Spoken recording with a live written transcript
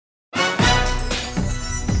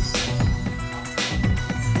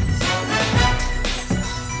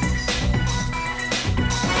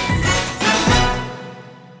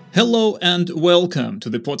Hello and welcome to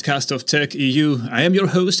the podcast of Tech EU. I am your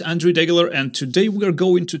host, Andrew Degeler, and today we are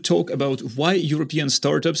going to talk about why European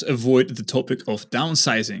startups avoid the topic of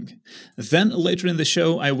downsizing. Then later in the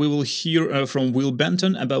show, we will hear from Will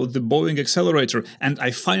Benton about the Boeing accelerator, and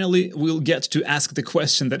I finally will get to ask the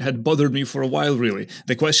question that had bothered me for a while, really.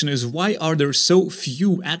 The question is, why are there so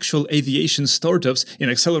few actual aviation startups in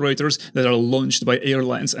accelerators that are launched by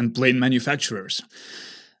airlines and plane manufacturers?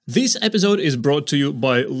 This episode is brought to you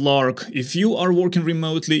by Lark. If you are working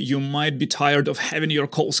remotely, you might be tired of having your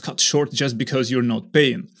calls cut short just because you're not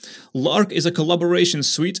paying. Lark is a collaboration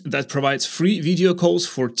suite that provides free video calls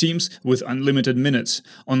for teams with unlimited minutes.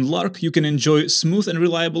 On Lark, you can enjoy smooth and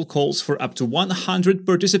reliable calls for up to 100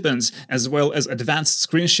 participants, as well as advanced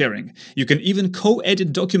screen sharing. You can even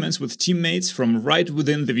co-edit documents with teammates from right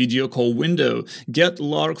within the video call window. Get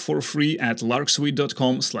Lark for free at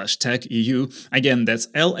larksuite.com/techeu. Again, that's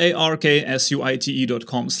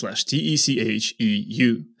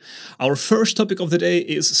larksuite.com/techeu. Our first topic of the day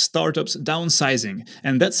is startups downsizing,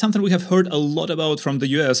 and that's something we have heard a lot about from the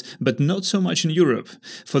US, but not so much in Europe.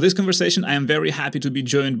 For this conversation, I am very happy to be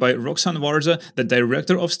joined by Roxane Varza, the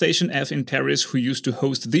director of Station F in Paris, who used to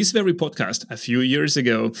host this very podcast a few years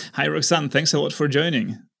ago. Hi, Roxane, thanks a lot for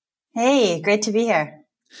joining. Hey, great to be here.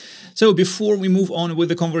 So before we move on with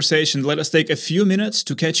the conversation, let us take a few minutes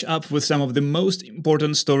to catch up with some of the most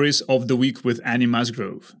important stories of the week with Annie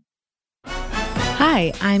Musgrove.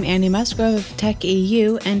 Hi, I'm Annie Musgrove of Tech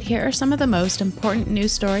EU, and here are some of the most important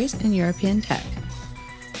news stories in European tech.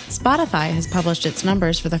 Spotify has published its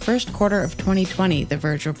numbers for the first quarter of 2020, The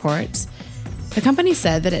Verge reports. The company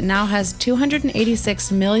said that it now has 286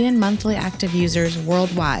 million monthly active users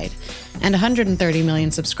worldwide and 130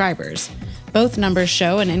 million subscribers. Both numbers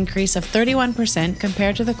show an increase of 31%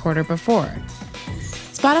 compared to the quarter before.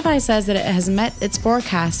 Spotify says that it has met its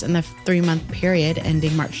forecast in the 3-month period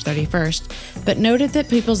ending March 31st, but noted that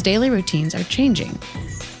people's daily routines are changing.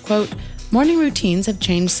 Quote, "Morning routines have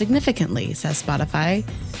changed significantly," says Spotify.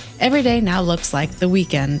 "Every day now looks like the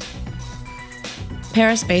weekend."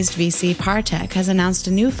 Paris-based VC Partech has announced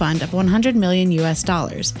a new fund of $100 million,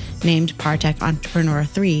 named Partech Entrepreneur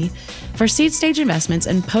 3, for seed-stage investments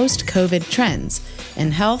in post-COVID trends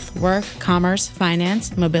in health, work, commerce,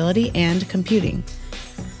 finance, mobility, and computing.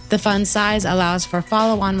 The fund size allows for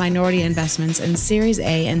follow-on minority investments in Series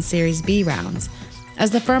A and Series B rounds,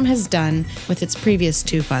 as the firm has done with its previous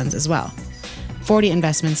 2 funds as well. 40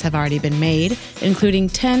 investments have already been made, including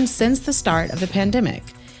 10 since the start of the pandemic.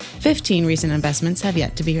 15 recent investments have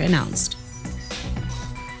yet to be announced.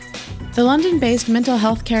 The London-based mental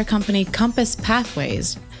health care company Compass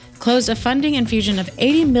Pathways closed a funding infusion of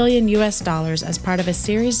 $80 million as part of a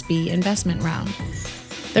Series B investment round.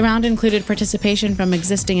 The round included participation from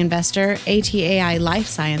existing investor ATAI Life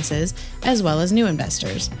Sciences, as well as new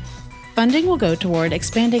investors. Funding will go toward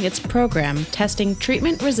expanding its program testing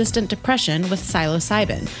treatment-resistant depression with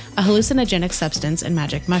psilocybin, a hallucinogenic substance in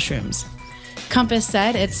magic mushrooms. Compass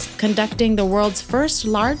said it's conducting the world's first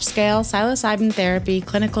large-scale psilocybin therapy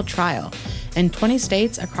clinical trial in 20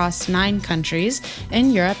 states across 9 countries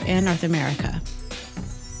in Europe and North America.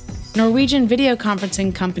 Norwegian video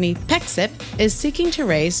conferencing company Pexip is seeking to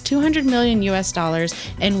raise $200 million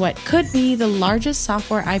in what could be the largest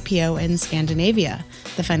software IPO in Scandinavia,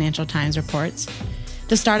 the Financial Times reports.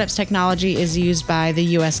 The startup's technology is used by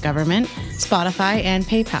the US government, Spotify, and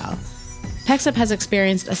PayPal. Pexip has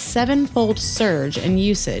experienced a 7-fold surge in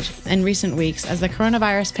usage in recent weeks as the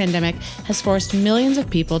coronavirus pandemic has forced millions of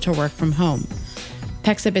people to work from home.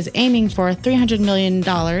 Pexip is aiming for $300 million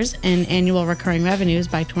in annual recurring revenues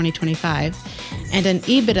by 2025 and an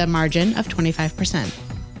EBITDA margin of 25%.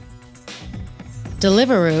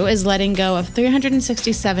 Deliveroo is letting go of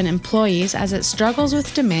 367 employees as it struggles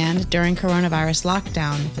with demand during coronavirus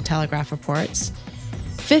lockdown, The Telegraph reports.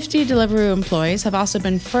 50 Deliveroo employees have also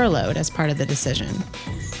been furloughed as part of the decision.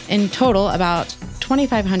 In total, about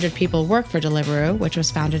 2,500 people work for Deliveroo, which was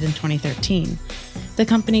founded in 2013. The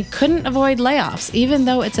company couldn't avoid layoffs, even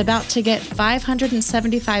though it's about to get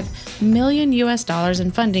 $575 million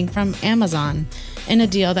in funding from Amazon in a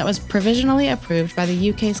deal that was provisionally approved by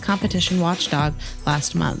the UK's competition watchdog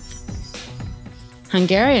last month.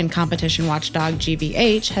 Hungarian competition watchdog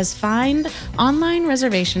GVH has fined online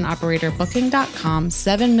reservation operator Booking.com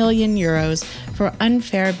 €7 million for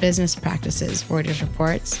unfair business practices, Reuters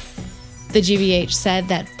reports. The GVH said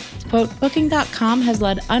that, quote, Booking.com has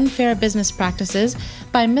led unfair business practices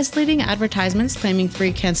by misleading advertisements claiming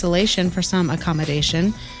free cancellation for some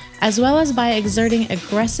accommodation, as well as by exerting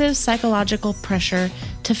aggressive psychological pressure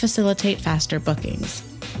to facilitate faster bookings.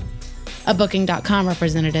 A Booking.com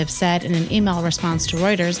representative said in an email response to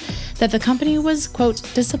Reuters that the company was, quote,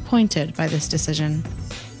 disappointed by this decision.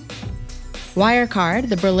 Wirecard,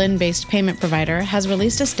 the Berlin-based payment provider, has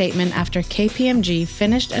released a statement after KPMG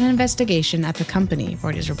finished an investigation at the company,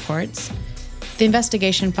 Reuters reports. The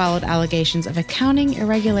investigation followed allegations of accounting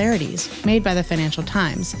irregularities made by the Financial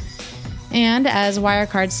Times. And, as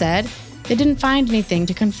Wirecard said, they didn't find anything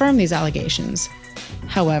to confirm these allegations.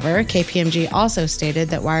 However, KPMG also stated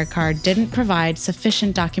that Wirecard didn't provide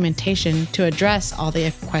sufficient documentation to address all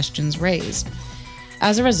the questions raised.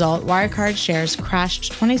 As a result, Wirecard shares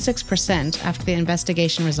crashed 26% after the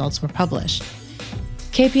investigation results were published.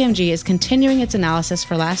 KPMG is continuing its analysis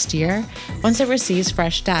for last year once it receives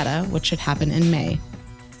fresh data, which should happen in May.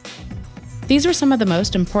 These were some of the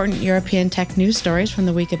most important European tech news stories from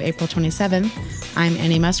the week of April 27th. I'm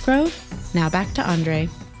Annie Musgrove. Now back to Andre.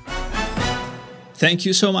 Thank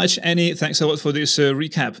you so much, Annie. Thanks a lot for this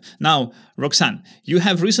recap. Now, Roxanne, you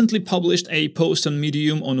have recently published a post on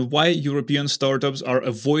Medium on why European startups are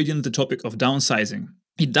avoiding the topic of downsizing.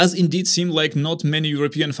 It does indeed seem like not many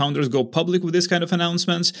European founders go public with this kind of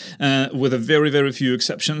announcements, with a very, very few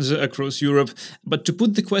exceptions across Europe. But to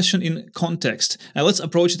put the question in context, let's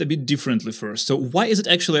approach it a bit differently first. So why is it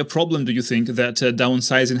actually a problem, do you think, that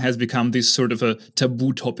downsizing has become this sort of a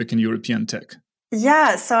taboo topic in European tech?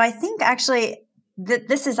 Yeah, so I think actually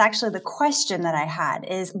this is actually the question that I had,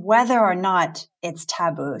 is whether or not it's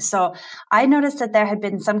taboo. So I noticed that there had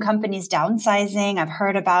been some companies downsizing. I've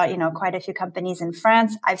heard about, quite a few companies in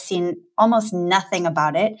France. I've seen almost nothing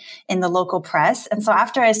about it in the local press. And so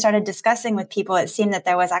after I started discussing with people, it seemed that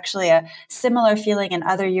there was actually a similar feeling in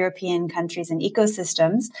other European countries and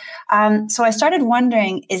ecosystems. So I started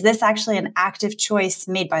wondering, is this actually an active choice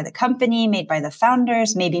made by the company, made by the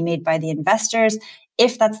founders, maybe made by the investors?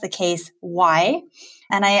 If that's the case, why?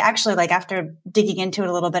 And I actually, after digging into it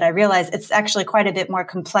a little bit, I realized it's actually quite a bit more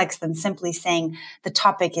complex than simply saying the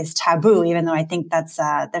topic is taboo, even though I think that's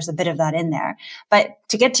there's a bit of that in there. But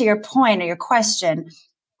to get to your point or your question,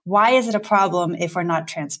 why is it a problem if we're not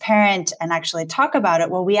transparent and actually talk about it?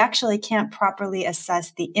 Well, we actually can't properly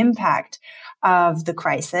assess the impact of the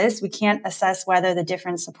crisis. We can't assess whether the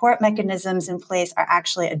different support mechanisms in place are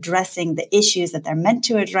actually addressing the issues that they're meant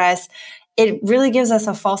to address. It really gives us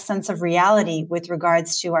a false sense of reality with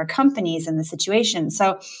regards to our companies and the situation.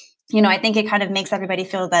 So, I think it kind of makes everybody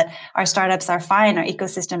feel that our startups are fine, our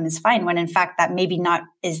ecosystem is fine, when in fact that maybe not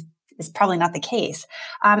is probably not the case.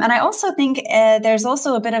 And I also think there's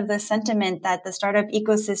also a bit of the sentiment that the startup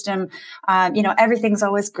ecosystem, everything's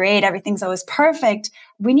always great, everything's always perfect.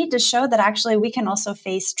 We need to show that actually we can also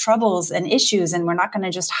face troubles and issues, and we're not going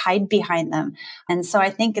to just hide behind them. And so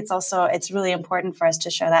I think it's really important for us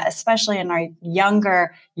to show that, especially in our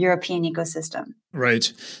younger European ecosystem.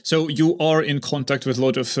 Right. So you are in contact with a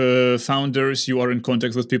lot of founders. You are in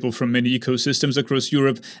contact with people from many ecosystems across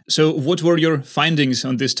Europe. So what were your findings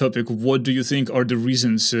on this topic? What do you think are the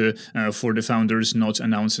reasons for the founders not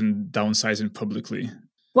announcing downsizing publicly?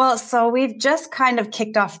 Well, so we've just kind of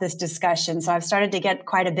kicked off this discussion. So I've started to get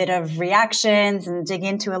quite a bit of reactions and dig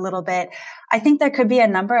into a little bit. I think there could be a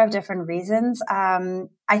number of different reasons.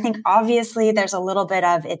 I think obviously there's a little bit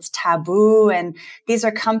of it's taboo, and these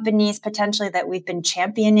are companies potentially that we've been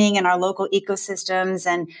championing in our local ecosystems.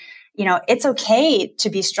 And it's okay to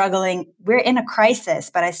be struggling. We're in a crisis,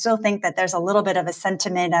 but I still think that there's a little bit of a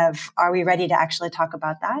sentiment of, are we ready to actually talk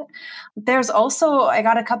about that? There's also, I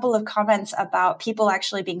got a couple of comments about people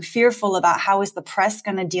actually being fearful about how is the press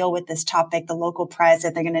going to deal with this topic, the local press,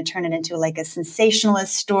 if they're going to turn it into like a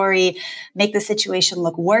sensationalist story, make the situation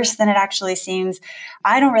look worse than it actually seems.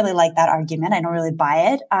 I don't really like that argument. I don't really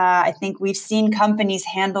buy it. I think we've seen companies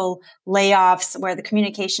handle layoffs where the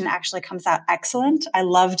communication actually comes out excellent. I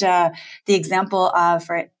loved the example of,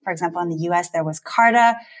 for example, in the US, there was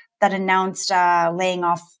Carta that announced laying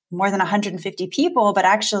off more than 150 people, but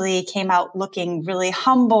actually came out looking really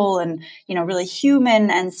humble and, really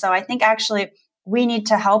human. And so I think actually we need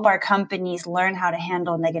to help our companies learn how to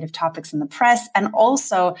handle negative topics in the press, and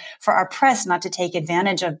also for our press not to take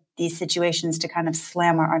advantage of these situations to kind of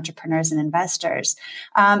slam our entrepreneurs and investors.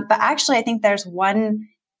 But actually, I think there's one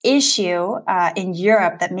issue in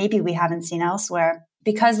Europe that maybe we haven't seen elsewhere,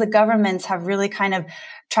 because the governments have really kind of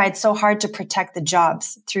tried so hard to protect the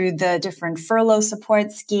jobs through the different furlough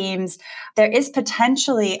support schemes. There is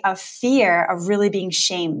potentially a fear of really being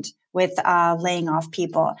shamed with laying off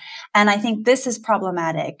people. And I think this is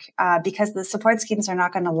problematic because the support schemes are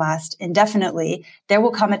not going to last indefinitely. There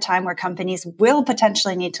will come a time where companies will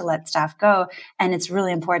potentially need to let staff go. And it's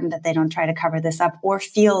really important that they don't try to cover this up or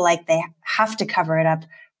feel like they have to cover it up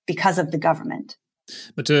because of the government.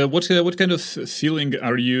 But what kind of feeling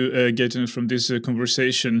are you getting from this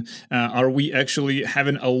conversation? Are we actually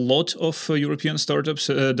having a lot of European startups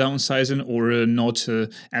downsizing, or not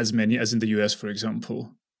as many as in the US, for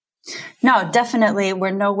example? No, definitely.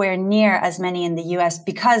 We're nowhere near as many in the US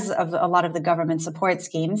because of a lot of the government support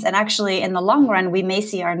schemes. And actually, in the long run, we may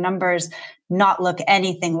see our numbers not look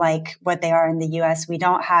anything like what they are in the US. We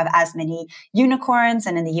don't have as many unicorns.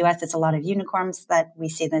 And in the US, it's a lot of unicorns that we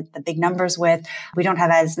see the big numbers with. We don't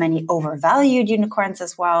have as many overvalued unicorns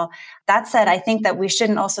as well. That said, I think that we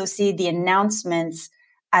shouldn't also see the announcements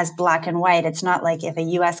as black and white. It's not like if a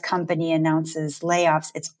US company announces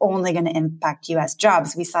layoffs, it's only going to impact US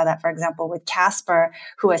jobs. We saw that, for example, with Casper,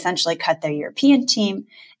 who essentially cut their European team.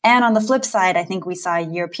 And on the flip side, I think we saw a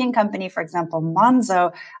European company, for example,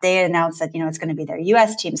 Monzo, they announced that, it's going to be their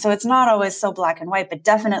US team. So it's not always so black and white, but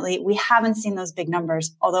definitely we haven't seen those big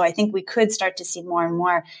numbers, although I think we could start to see more and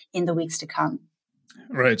more in the weeks to come.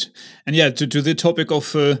 Right. And yeah, to the topic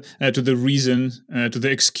of, to the reason, to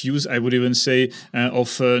the excuse, I would even say,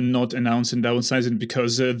 of not announcing downsizing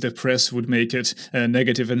because the press would make it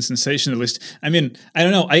negative and sensationalist. I mean, I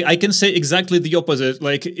don't know. I can say exactly the opposite.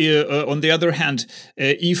 Like, on the other hand,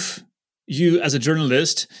 if you as a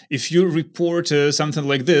journalist, if you report something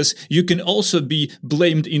like this, you can also be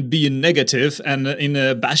blamed in being negative and in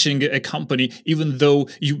bashing a company, even though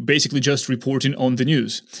you basically just reporting on the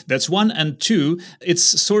news. That's one. And two, it's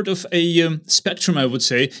sort of a spectrum, I would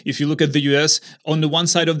say. If you look at the US, on the one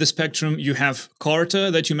side of the spectrum, you have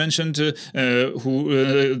Carta that you mentioned, who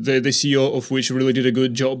the CEO of which really did a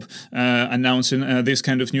good job announcing this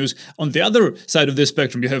kind of news. On the other side of the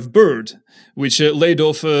spectrum, you have Bird, which laid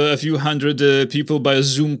off a few hundred people by a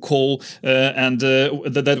Zoom call, and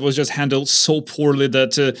that was just handled so poorly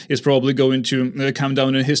that it's probably going to come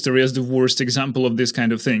down in history as the worst example of this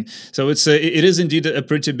kind of thing. So it is indeed a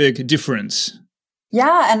pretty big difference.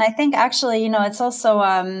 Yeah. And I think actually, it's also,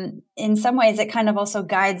 in some ways, it kind of also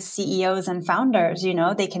guides CEOs and founders.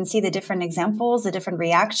 They can see the different examples, the different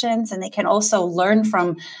reactions, and they can also learn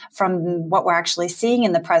from what we're actually seeing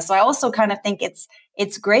in the press. So I also kind of think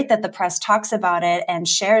it's great that the press talks about it and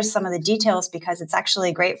shares some of the details because it's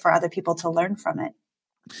actually great for other people to learn from it.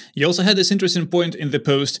 You also had this interesting point in the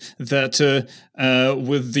post that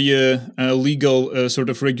with the legal sort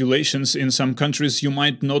of regulations in some countries, you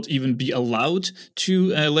might not even be allowed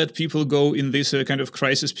to let people go in this kind of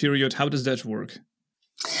crisis period. How does that work?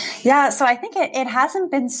 Yeah, so I think it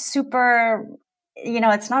hasn't been super...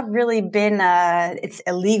 it's not really been, it's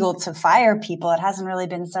illegal to fire people. It hasn't really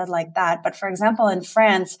been said like that. But for example, in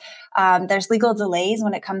France, there's legal delays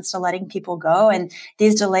when it comes to letting people go. And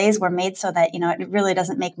these delays were made so that, it really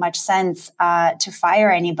doesn't make much sense to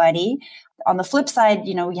fire anybody. On the flip side,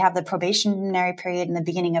 we have the probationary period in the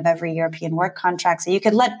beginning of every European work contract. So you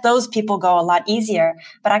could let those people go a lot easier.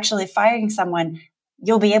 But actually firing someone,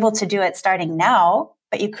 you'll be able to do it starting now,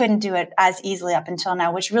 but you couldn't do it as easily up until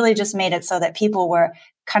now, which really just made it so that people were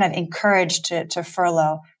kind of encouraged to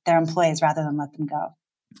furlough their employees rather than let them go.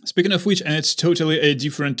 Speaking of which, and it's totally a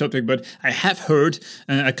different topic, but I have heard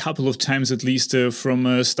a couple of times at least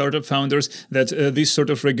from startup founders that these sort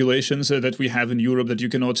of regulations that we have in Europe, that you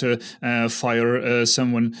cannot fire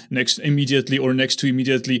someone next to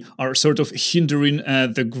immediately are sort of hindering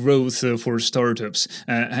the growth for startups.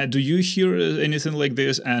 Do you hear anything like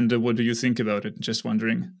this, and what do you think about it? Just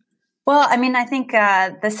wondering. Well, I mean, I think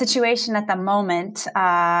the situation at the moment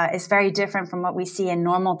is very different from what we see in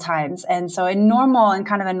normal times. And so in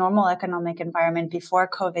kind of a normal economic environment before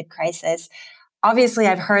COVID crisis, obviously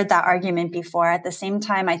I've heard that argument before. At the same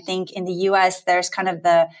time, I think in the US, there's kind of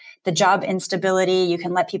the job instability. You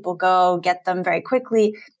can let people go, get them very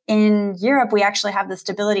quickly. In Europe, we actually have the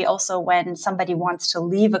stability also when somebody wants to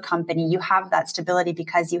leave a company. You have that stability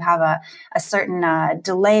because you have a certain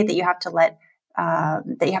delay that you have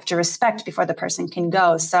to respect before the person can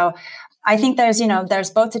go. So I think there's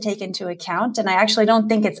both to take into account. And I actually don't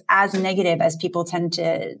think it's as negative as people tend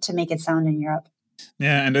to make it sound in Europe.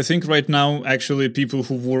 Yeah, and I think right now, actually, people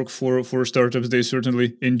who work for startups, they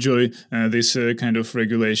certainly enjoy this kind of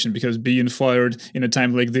regulation, because being fired in a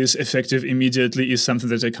time like this, effective immediately, is something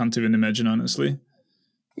that I can't even imagine, honestly.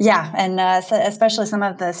 Yeah, and so especially some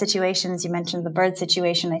of the situations you mentioned, the Bird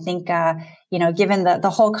situation, I think, given the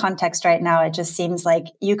whole context right now, it just seems like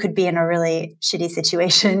you could be in a really shitty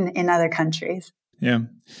situation in other countries. Yeah.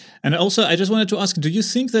 And also, I just wanted to ask, do you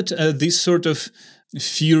think that this sort of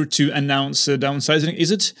fear to announce downsizing,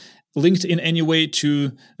 is it linked in any way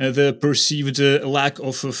to the perceived lack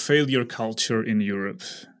of a failure culture in Europe?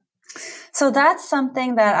 So that's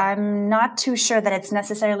something that I'm not too sure that it's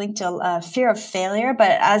necessarily linked to fear of failure.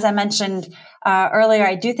 But as I mentioned earlier,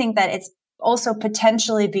 I do think that it's also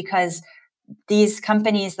potentially because these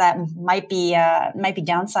companies that might be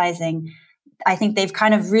downsizing, I think they've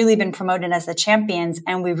kind of really been promoted as the champions,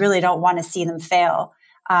 and we really don't want to see them fail.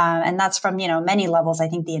 And that's from, many levels. I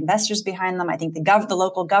think the investors behind them, I think the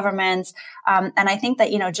local governments. And I think that,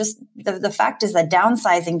 just the fact is that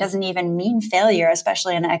downsizing doesn't even mean failure,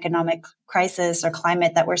 especially in an economic crisis or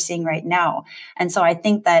climate that we're seeing right now. And so I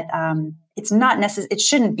think that it's not necessary. It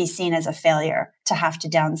shouldn't be seen as a failure to have to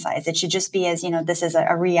downsize. It should just be as, this is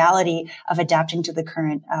a reality of adapting to the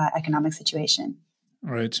current economic situation.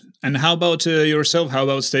 Right. And how about yourself? How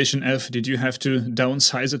about Station F? Did you have to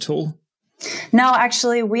downsize at all? No,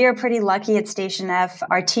 actually, we are pretty lucky at Station F.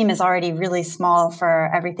 Our team is already really small for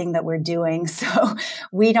everything that we're doing. So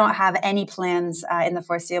we don't have any plans in the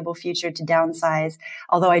foreseeable future to downsize,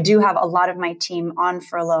 although I do have a lot of my team on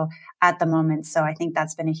furlough at the moment. So I think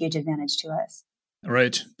that's been a huge advantage to us.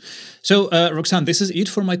 Right. So, Roxanne, this is it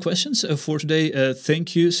for my questions for today.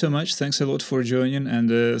 Thank you so much. Thanks a lot for joining,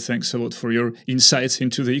 and thanks a lot for your insights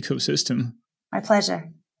into the ecosystem. My pleasure.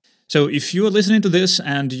 So if you are listening to this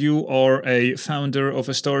and you are a founder of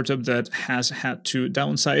a startup that has had to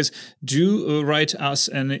downsize, do write us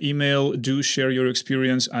an email, do share your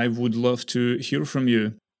experience. I would love to hear from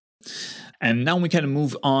you. And now we can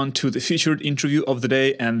move on to the featured interview of the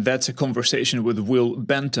day, and that's a conversation with Will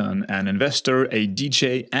Benton, an investor, a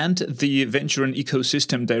DJ, and the venture and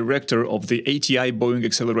ecosystem director of the ATI Boeing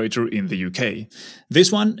Accelerator in the UK.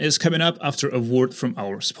 This one is coming up after a word from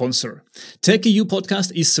our sponsor. TechEU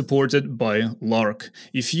podcast is supported by Lark.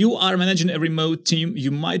 If you are managing a remote team, you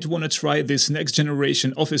might want to try this next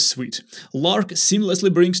generation office suite. Lark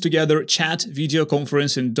seamlessly brings together chat, video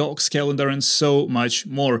conferencing, docs, calendar, and so much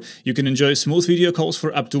more. You can enjoy smooth video calls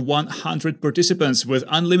for up to 100 participants with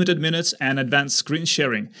unlimited minutes and advanced screen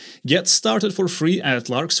sharing. Get started for free at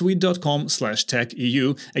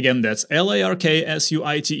larksuite.com/techeu. Again, that's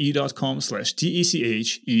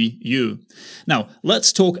larksuite.com/techeu. Now,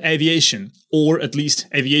 let's talk aviation, or at least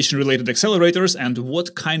aviation-related accelerators, and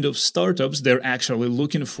what kind of startups they're actually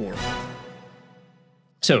looking for.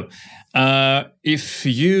 So, if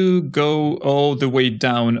you go all the way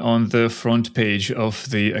down on the front page of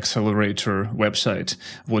the Accelerator website,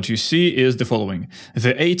 what you see is the following.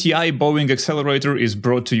 The ATI Boeing Accelerator is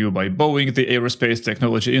brought to you by Boeing, the Aerospace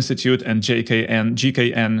Technology Institute, and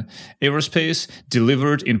GKN Aerospace,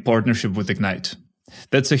 delivered in partnership with Ignite.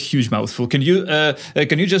 That's a huge mouthful. Can you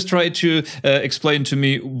just try to explain to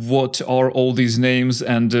me what are all these names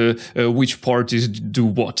and which parties do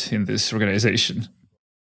what in this organization?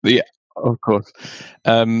 Yeah, of course.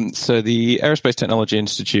 So the Aerospace Technology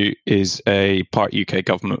Institute is a part UK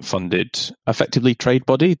government-funded, effectively trade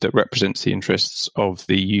body that represents the interests of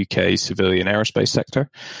the UK civilian aerospace sector.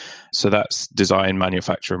 So that's design,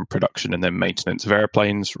 manufacture, and production, and then maintenance of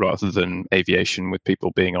airplanes, rather than aviation with people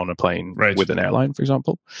being on a plane with an airline, for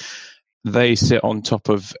example. They sit on top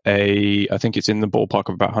of I think it's in the ballpark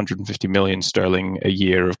of about 150 million sterling a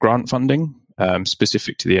year of grant funding,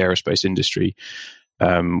 specific to the aerospace industry.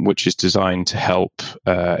 Which is designed to help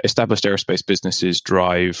established aerospace businesses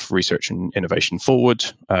drive research and innovation forward,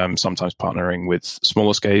 sometimes partnering with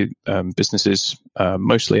smaller scale businesses,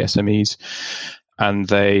 mostly SMEs. And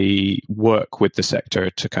they work with the sector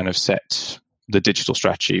to kind of set the digital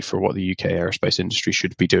strategy for what the UK aerospace industry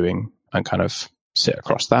should be doing and kind of sit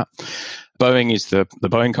across that. Boeing is the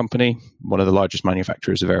Boeing company, one of the largest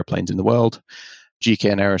manufacturers of airplanes in the world.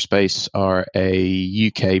 GKN Aerospace are a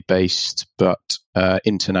UK-based but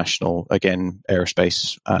international, again,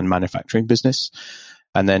 aerospace and manufacturing business.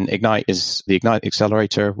 And then Ignite is the Ignite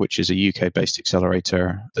Accelerator, which is a UK-based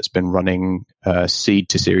accelerator that's been running seed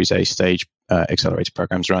to Series A stage accelerator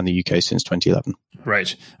programs around the UK since 2011.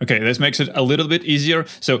 Right. Okay, this makes it a little bit easier.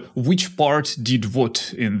 So which part did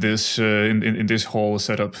what in this in this whole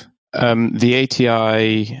setup? The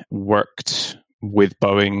ATI worked with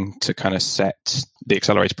Boeing to kind of set the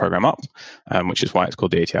accelerator program up, which is why it's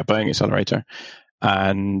called the ATI Boeing Accelerator.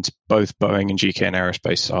 And both Boeing and GKN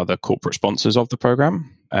Aerospace are the corporate sponsors of the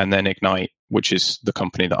program. And then Ignite, which is the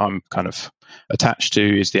company that I'm kind of attached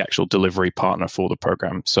to, is the actual delivery partner for the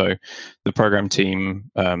program. So the program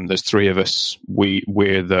team, there's three of us.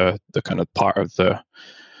 We're the kind of part of the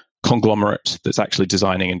conglomerate that's actually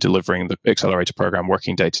designing and delivering the accelerator program,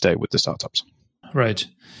 working day to day with the startups. Right.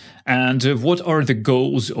 And what are the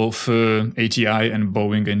goals of ATI and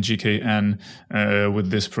Boeing and GKN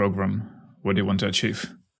with this program? What do you want to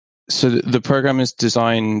achieve? So the program is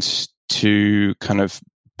designed to kind of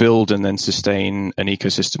build and then sustain an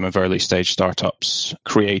ecosystem of early stage startups,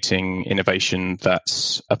 creating innovation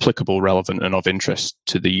that's applicable, relevant, and of interest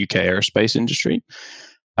to the UK aerospace industry.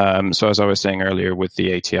 So as I was saying earlier with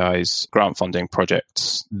the ATI's grant funding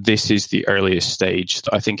projects, this is the earliest stage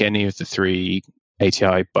that I think any of the three,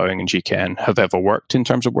 ATI, Boeing and GKN, have ever worked in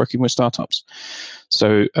terms of working with startups.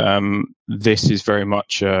 So this is very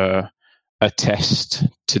much a test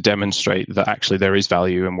to demonstrate that actually there is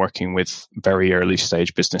value in working with very early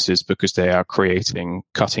stage businesses because they are creating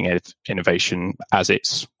cutting edge innovation as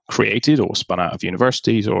it's created or spun out of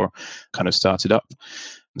universities or kind of started up.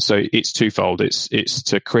 So it's twofold. It's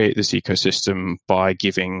to create this ecosystem by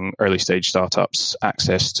giving early stage startups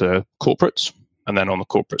access to corporates, and then on the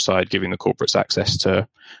corporate side, giving the corporates access to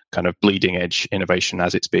kind of bleeding edge innovation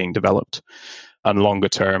as it's being developed. And longer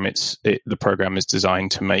term, the program is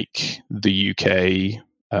designed to make the UK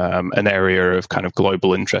an area of kind of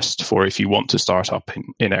global interest for if you want to start up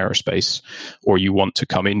in aerospace or you want to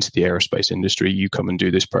come into the aerospace industry, you come and do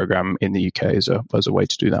this program in the UK as a way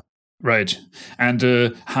to do that. Right.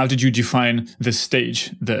 And how did you define the stage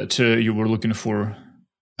that you were looking for?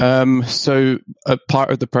 So a part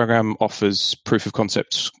of the program offers proof of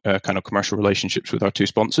concept kind of commercial relationships with our two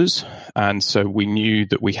sponsors. And so we knew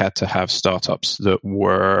that we had to have startups that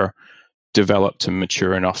were developed and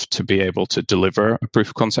mature enough to be able to deliver a proof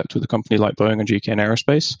of concept with a company like Boeing and GKN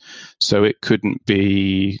Aerospace. So it couldn't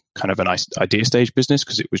be kind of an idea stage business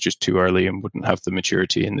because it was just too early and wouldn't have the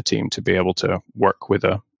maturity in the team to be able to work with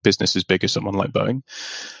a business as big as someone like Boeing.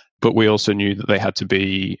 But we also knew that they had to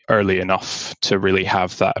be early enough to really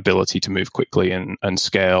have that ability to move quickly and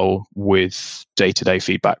scale with day-to-day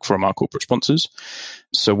feedback from our corporate sponsors.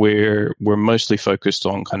 So we're mostly focused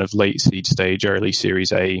on kind of late seed stage, early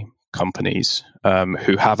Series A companies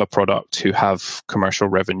who have a product, who have commercial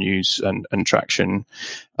revenues and traction,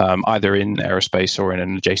 either in aerospace or in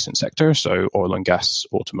an adjacent sector, so oil and gas,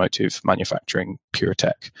 automotive, manufacturing, pure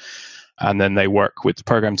tech. And then they work with the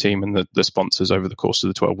program team and the sponsors over the course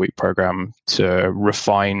of the 12-week program to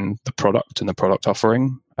refine the product and the product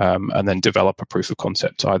offering, and then develop a proof of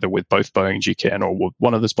concept either with both Boeing, GKN, or with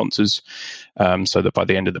one of the sponsors, so that by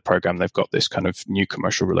the end of the program, they've got this kind of new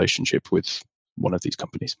commercial relationship with one of these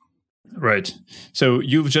companies. Right. So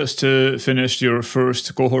you've just finished your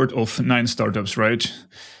first cohort of 9 startups, right?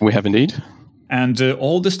 We have indeed. And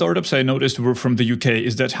all the startups I noticed were from the UK.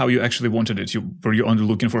 Is that how you actually wanted it? Were you only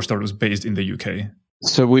looking for startups based in the UK?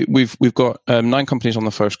 So we've got 9 companies on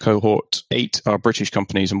the first cohort. 8 are British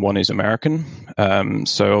companies and 1 is American.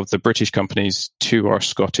 So of the British companies, 2 are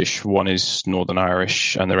Scottish, 1 is Northern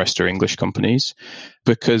Irish, and the rest are English companies.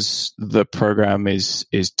 Because the program is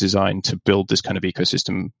designed to build this kind of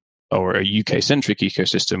ecosystem, or a UK-centric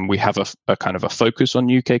ecosystem, we have a kind of a focus on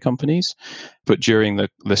UK companies. But during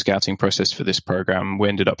the scouting process for this program, we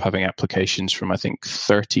ended up having applications from, I think,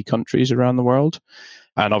 30 countries around the world.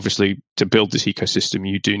 And obviously, to build this ecosystem,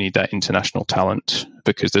 you do need that international talent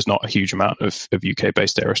because there's not a huge amount of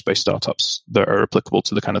UK-based aerospace startups that are applicable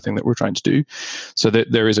to the kind of thing that we're trying to do. So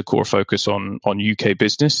there is a core focus on UK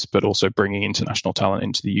business, but also bringing international talent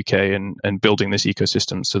into the UK and building this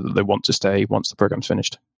ecosystem so that they want to stay once the program's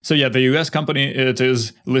finished. So yeah, the US company, it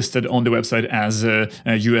is listed on the website as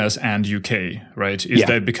US and UK, right? Is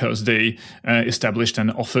that because they established an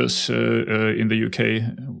office in the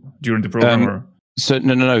UK during the program? Or? So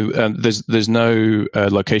no. There's no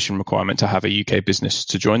location requirement to have a UK business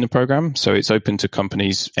to join the program. So it's open to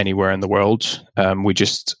companies anywhere in the world. We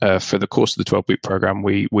just for the course of the 12-week program,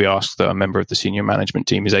 we ask that a member of the senior management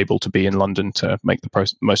team is able to be in London to make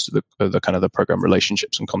most of the kind of the program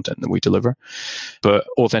relationships and content that we deliver. But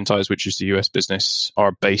Authentize, which is the US business,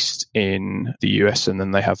 are based in the US, and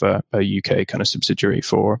then they have a UK kind of subsidiary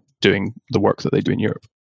for doing the work that they do in Europe.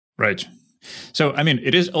 Right. So, I mean,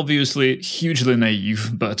 it is obviously hugely naive,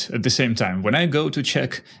 but at the same time, when I go to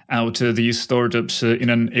check out these startups in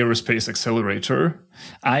an aerospace accelerator,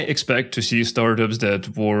 I expect to see startups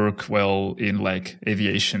that work well in like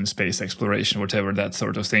aviation, space exploration, whatever, that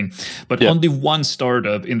sort of thing. But only one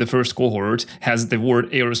startup in the first cohort has the word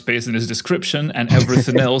aerospace in its description, and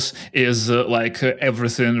everything else is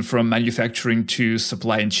everything from manufacturing to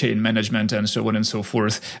supply chain management and so on and so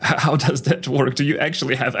forth. How does that work? Do you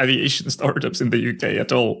actually have aviation startups in the UK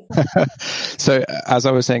at all? So, as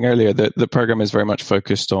I was saying earlier, the program is very much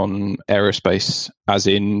focused on aerospace, as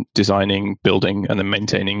in designing, building, and then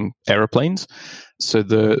maintaining aeroplanes. So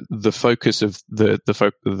the focus of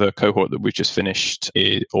the cohort that we just finished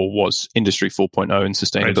was Industry 4.0 and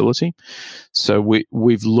sustainability. Right. So we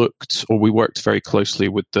worked very closely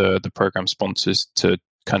with the program sponsors to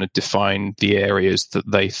kind of define the areas that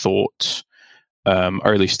they thought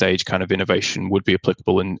early stage kind of innovation would be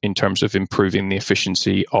applicable in terms of improving the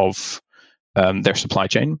efficiency of their supply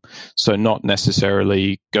chain. So not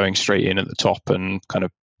necessarily going straight in at the top and kind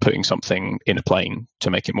of putting something in a plane to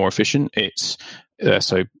make it more efficient. It's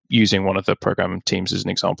so using one of the program teams as an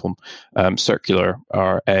example, Circular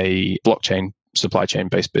are a blockchain supply chain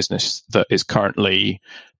based business that is currently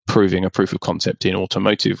proving a proof of concept in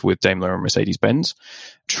automotive with Daimler and Mercedes-Benz,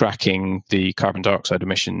 tracking the carbon dioxide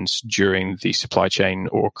emissions during the supply chain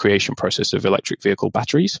or creation process of electric vehicle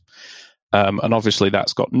batteries. And obviously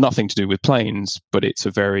that's got nothing to do with planes, but it's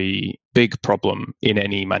a very big problem in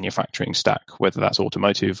any manufacturing stack, whether that's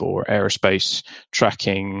automotive or aerospace,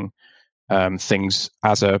 tracking things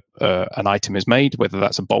as an item is made, whether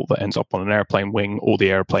that's a bolt that ends up on an airplane wing or the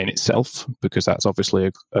airplane itself, because that's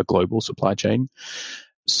obviously a global supply chain.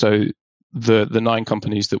 So the 9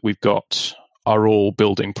 companies that we've got are all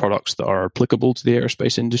building products that are applicable to the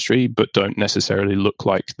aerospace industry, but don't necessarily look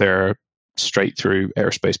like they're straight through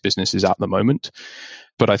aerospace businesses at the moment.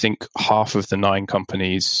 But I think half of the 9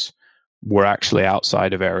 companies were actually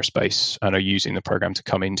outside of aerospace and are using the program to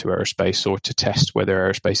come into aerospace or to test whether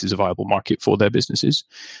aerospace is a viable market for their businesses.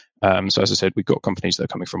 So as I said, we've got companies that are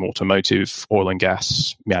coming from automotive, oil and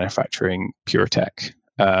gas, manufacturing, pure tech,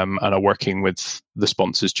 and are working with the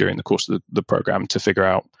sponsors during the course of the program to figure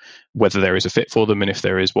out whether there is a fit for them, and if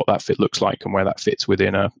there is, what that fit looks like and where that fits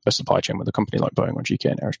within a supply chain with a company like Boeing or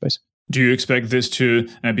GKN Aerospace. Do you expect this to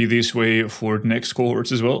be this way for next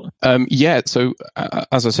cohorts as well? Yeah. So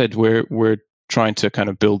as I said, we're trying to kind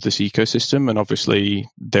of build this ecosystem, and obviously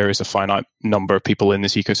there is a finite number of people in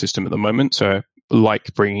this ecosystem at the moment. So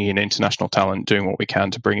like bringing in international talent, doing what we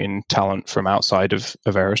can to bring in talent from outside of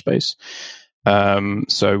aerospace.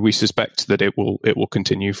 So we suspect that it will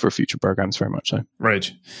continue for future programs, very much so.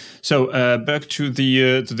 Right. So back to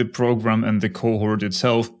the program and the cohort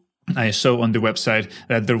itself. I saw on the website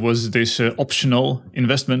that there was this optional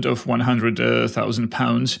investment of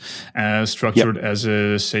 £100,000 structured as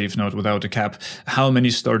a safe note without a cap. How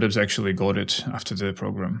many startups actually got it after the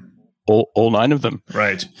program? All 9 of them.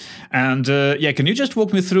 Right. And can you just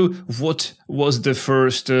walk me through what was the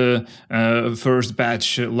first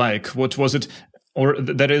batch like? What was it? Or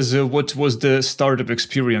that is, what was the startup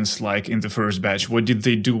experience like in the first batch? What did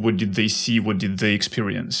they do? What did they see? What did they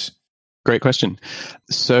experience? Great question.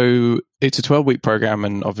 So it's a 12-week program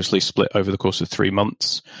and obviously split over the course of 3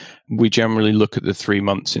 months. We generally look at the 3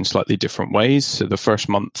 months in slightly different ways. So the first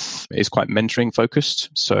month is quite mentoring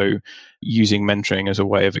focused. So using mentoring as a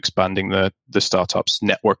way of expanding the startup's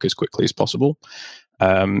network as quickly as possible.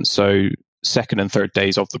 So second and third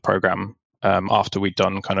days of the program, after we'd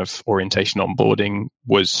done kind of orientation onboarding,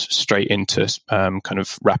 was straight into kind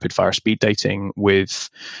of rapid fire speed dating with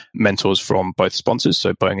mentors from both sponsors,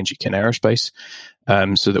 so Boeing and GKN Aerospace,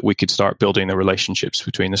 so that we could start building the relationships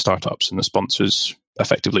between the startups and the sponsors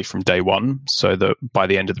effectively from day one, so that by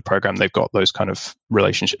the end of the program, they've got those kind of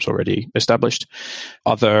relationships already established.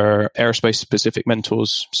 Other aerospace specific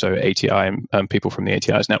mentors, so ATI and people from the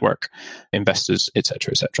ATI's network, investors,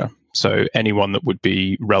 etc., etc. So anyone that would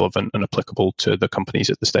be relevant and applicable to the companies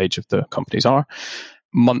at the stage of the companies are.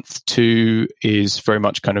 Month 2 is very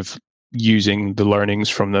much kind of using the learnings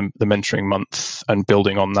from the mentoring month and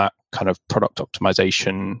building on that kind of product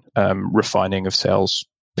optimization, refining of sales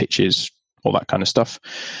pitches, all that kind of stuff.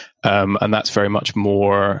 And that's very much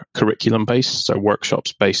more curriculum based, so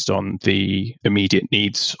workshops based on the immediate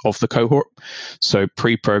needs of the cohort. So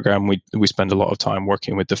pre-program, we spend a lot of time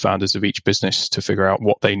working with the founders of each business to figure out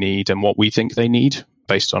what they need and what we think they need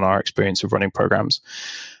based on our experience of running programs,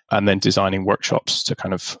 and then designing workshops to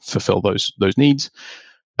kind of fulfill those needs.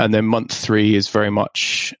 And then month 3 is very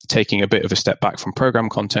much taking a bit of a step back from program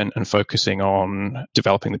content and focusing on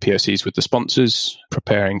developing the POCs with the sponsors,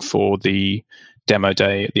 preparing for the demo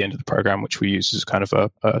day at the end of the program, which we use as kind of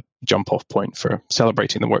a jump-off point for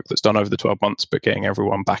celebrating the work that's done over the 12 months, but getting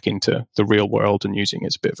everyone back into the real world and using it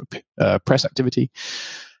as a bit of a press activity.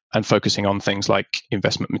 And focusing on things like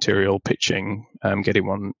investment material, pitching,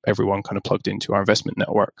 getting everyone kind of plugged into our investment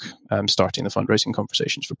network, starting the fundraising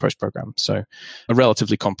conversations for post-program. So a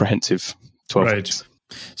relatively comprehensive 12 months.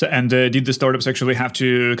 So, and did the startups actually have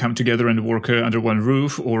to come together and work under one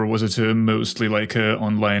roof, or was it mostly like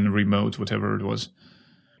online, remote, whatever it was?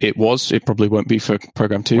 It was. It probably won't be for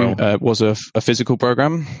program 2. Well, it was a physical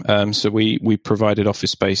program. So we provided office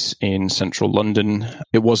space in central London.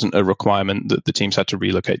 It wasn't a requirement that the teams had to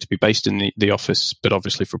relocate to be based in the office, but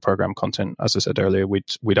obviously for program content, as I said earlier,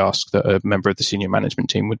 we'd ask that a member of the senior management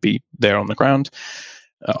team would be there on the ground.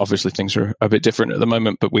 Obviously, things are a bit different at the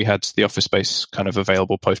moment, but we had the office space kind of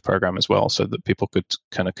available post-program as well, so that people could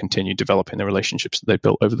kind of continue developing the relationships that they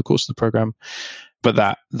built over the course of the program.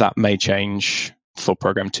 But that may change for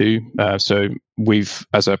program 2. So we've,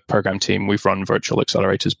 as a program team, we've run virtual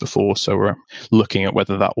accelerators before, so we're looking at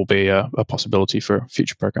whether that will be a possibility for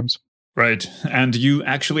future programs. Right. And you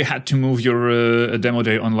actually had to move your demo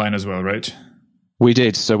day online as well, right? We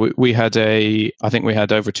did. So we had I think we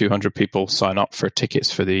had over 200 people sign up for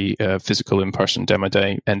tickets for the physical in-person demo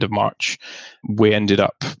day end of March. We ended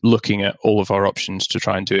up looking at all of our options to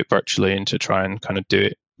try and do it virtually and to try and kind of do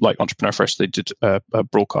it like Entrepreneur First. They did a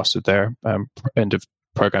broadcast of their end of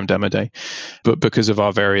program demo day. But because of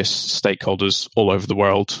our various stakeholders all over the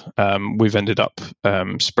world, we've ended up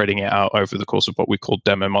spreading it out over the course of what we call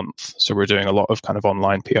Demo Month. So we're doing a lot of kind of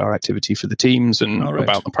online PR activity for the teams and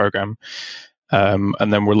about the program.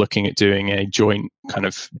 And then we're looking at doing a joint kind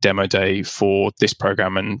of demo day for this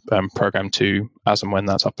program and program 2 as and when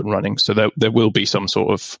that's up and running. So there will be some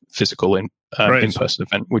sort of physical in-person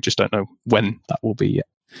event. We just don't know when that will be yet.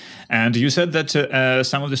 And you said that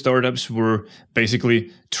some of the startups were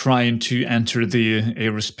basically trying to enter the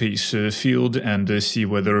aerospace field and see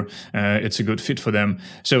whether it's a good fit for them.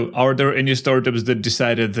 So are there any startups that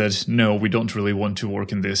decided that, no, we don't really want to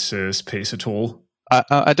work in this space at all?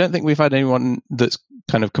 I don't think we've had anyone that's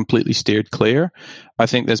kind of completely steered clear. I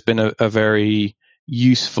think there's been a very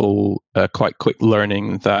useful, quite quick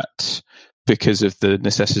learning that because of the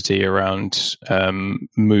necessity around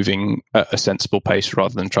moving at a sensible pace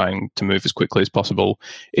rather than trying to move as quickly as possible,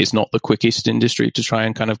 it's not the quickest industry to try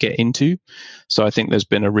and kind of get into. So I think there's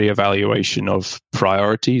been a reevaluation of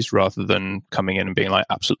priorities rather than coming in and being like,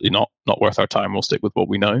 absolutely not worth our time, we'll stick with what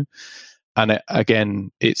we know. And again,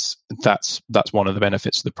 that's one of the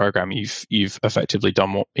benefits of the program. You've effectively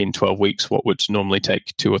done in 12 weeks what would normally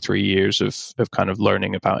take 2 or 3 years of kind of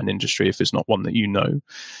learning about an industry if it's not one that you know.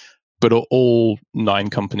 But all 9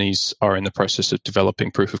 companies are in the process of developing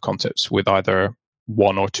proof of concepts with either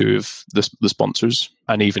 1 or 2 of the sponsors.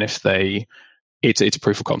 And even if it's a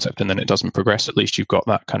proof of concept and then it doesn't progress, at least you've got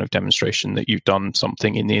that kind of demonstration that you've done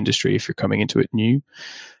something in the industry if you're coming into it new.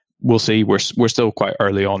 We'll see. We're still quite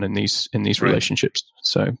early on in these relationships,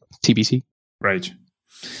 so TBC. Right.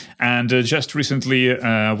 And just recently,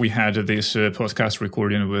 we had this podcast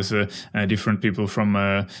recording with different people from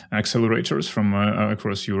accelerators from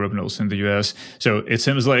across Europe and also in the US. So it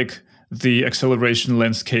seems like the acceleration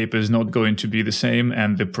landscape is not going to be the same,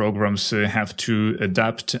 and the programs have to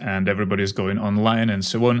adapt, and everybody's going online and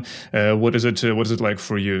so on. What is it like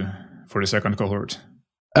for you for the second cohort?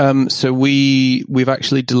 So we've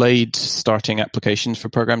actually delayed starting applications for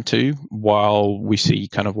program 2 while we see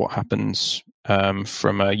kind of what happens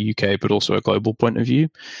from a UK but also a global point of view.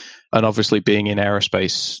 And obviously being in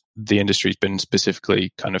aerospace, the industry's been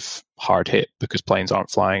specifically kind of hard hit because planes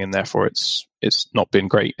aren't flying and therefore it's not been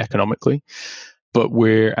great economically. But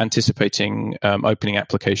we're anticipating opening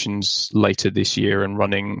applications later this year and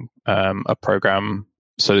running a program.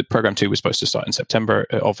 So the program 2 was supposed to start in September.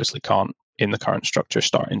 It obviously can't, in the current structure,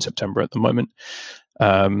 start in September at the moment.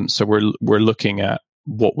 So we're looking at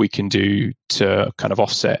what we can do to kind of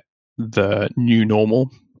offset the new normal.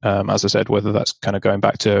 As I said, whether that's kind of going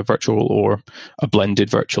back to virtual or a blended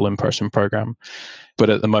virtual in-person program. But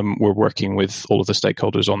at the moment, we're working with all of the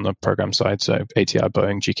stakeholders on the program side, so ATI,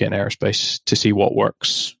 Boeing, GKN Aerospace, to see what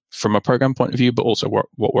works from a program point of view, but also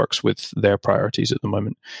what works with their priorities at the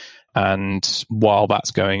moment. And while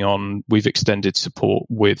that's going on, we've extended support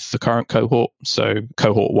with the current cohort. So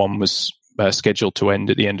cohort 1 was scheduled to end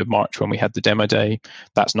at the end of March when we had the demo day.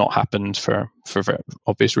 That's not happened for very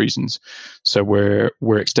obvious reasons. So we're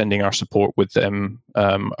extending our support with them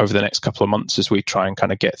over the next couple of months as we try and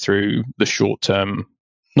kind of get through the short-term,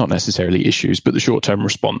 not necessarily issues, but the short-term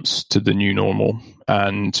response to the new normal.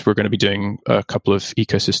 And we're going to be doing a couple of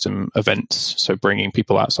ecosystem events, so bringing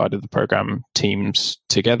people outside of the program teams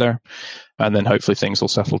together. And then hopefully things will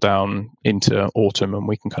settle down into autumn and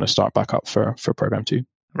we can kind of start back up for program 2.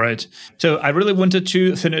 Right. So I really wanted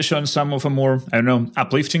to finish on some of a more,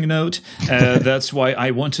 uplifting note. That's why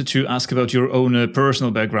I wanted to ask about your own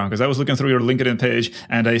personal background, because I was looking through your LinkedIn page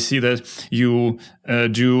and I see that you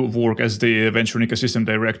do work as the Venture and Ecosystem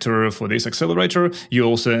Director for this accelerator. You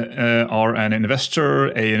also are an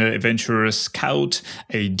investor, a venture scout,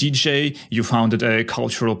 a DJ. You founded a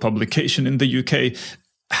cultural publication in the UK.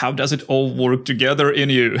 How does it all work together in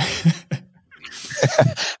you?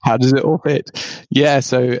 How does it all fit? Yeah,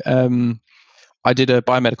 so I did a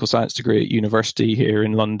biomedical science degree at university here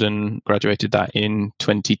in London, graduated that in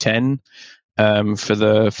 2010. For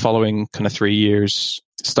the following kind of 3 years,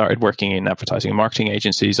 started working in advertising and marketing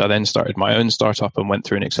agencies. I then started my own startup and went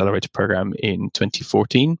through an accelerator program in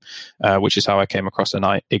 2014, which is how I came across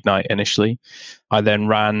Ignite initially. I then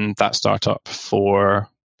ran that startup for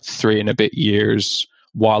 3 and a bit years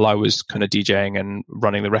while I was kind of DJing and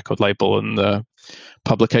running the record label and the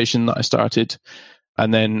publication that I started.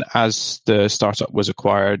 And then as the startup was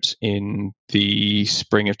acquired in the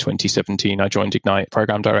spring of 2017, I joined Ignite,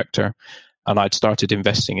 program director, and I'd started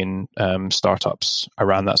investing in startups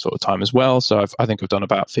around that sort of time as well. So I think I've done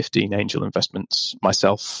about 15 angel investments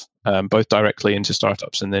myself, both directly into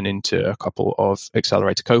startups and then into a couple of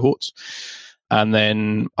accelerator cohorts. And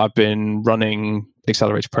then I've been running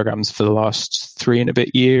accelerator programs for the last 3 and a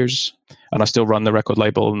bit years, and I still run the record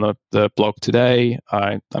label and the blog today.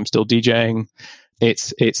 I'm still DJing.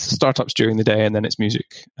 It's startups during the day, and then it's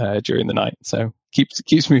music during the night. So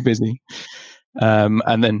keeps me busy.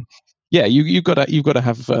 And then, yeah, you've got to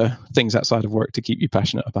have things outside of work to keep you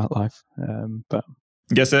passionate about life. But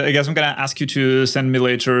I guess I'm gonna ask you to send me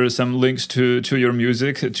later some links to your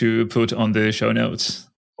music to put on the show notes.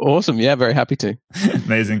 Awesome. Yeah, very happy to.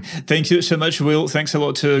 Amazing. Thank you so much, Will. Thanks a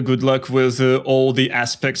lot. Good luck with all the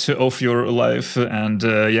aspects of your life. And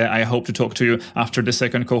I hope to talk to you after the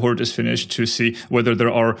second cohort is finished to see whether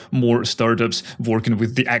there are more startups working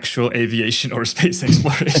with the actual aviation or space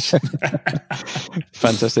exploration.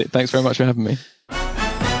 Fantastic. Thanks very much for having me.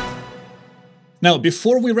 Now,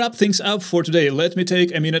 before we wrap things up for today, let me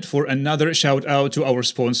take a minute for another shout out to our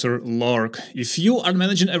sponsor, Lark. If you are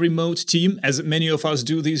managing a remote team, as many of us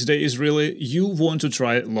do these days, really, you want to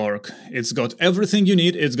try Lark. It's got everything you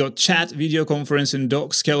need. It's got chat, video conferencing,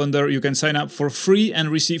 docs, calendar. You can sign up for free and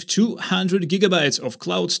receive 200 gigabytes of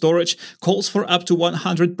cloud storage, calls for up to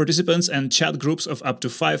 100 participants, and chat groups of up to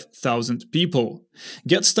 5,000 people.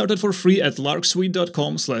 Get started for free at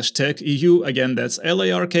larksuite.com/techeu. Again, that's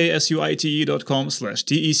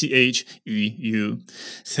larksuite.com/TECHEU.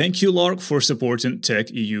 Thank you, Lark, for supporting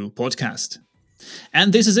Tech EU podcast.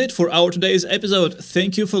 And this is it for our today's episode.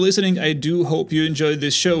 Thank you for listening. I do hope you enjoyed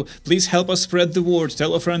this show. Please help us spread the word.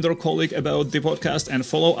 Tell a friend or colleague about the podcast and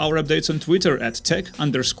follow our updates on Twitter at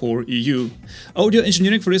tech_EU. Audio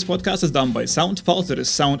engineering for this podcast is done by SoundPulse. That is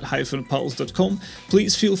sound-pulse.com.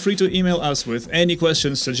 Please feel free to email us with any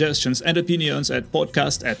questions, suggestions, and opinions at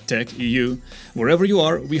podcast@techeu. Wherever you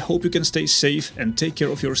are, we hope you can stay safe and take care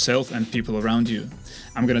of yourself and people around you.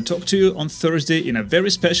 I'm going to talk to you on Thursday in a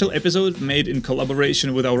very special episode made in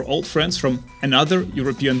collaboration with our old friends from another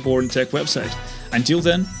European-born tech website. Until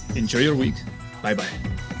then, enjoy your week.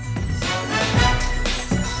 Bye-bye.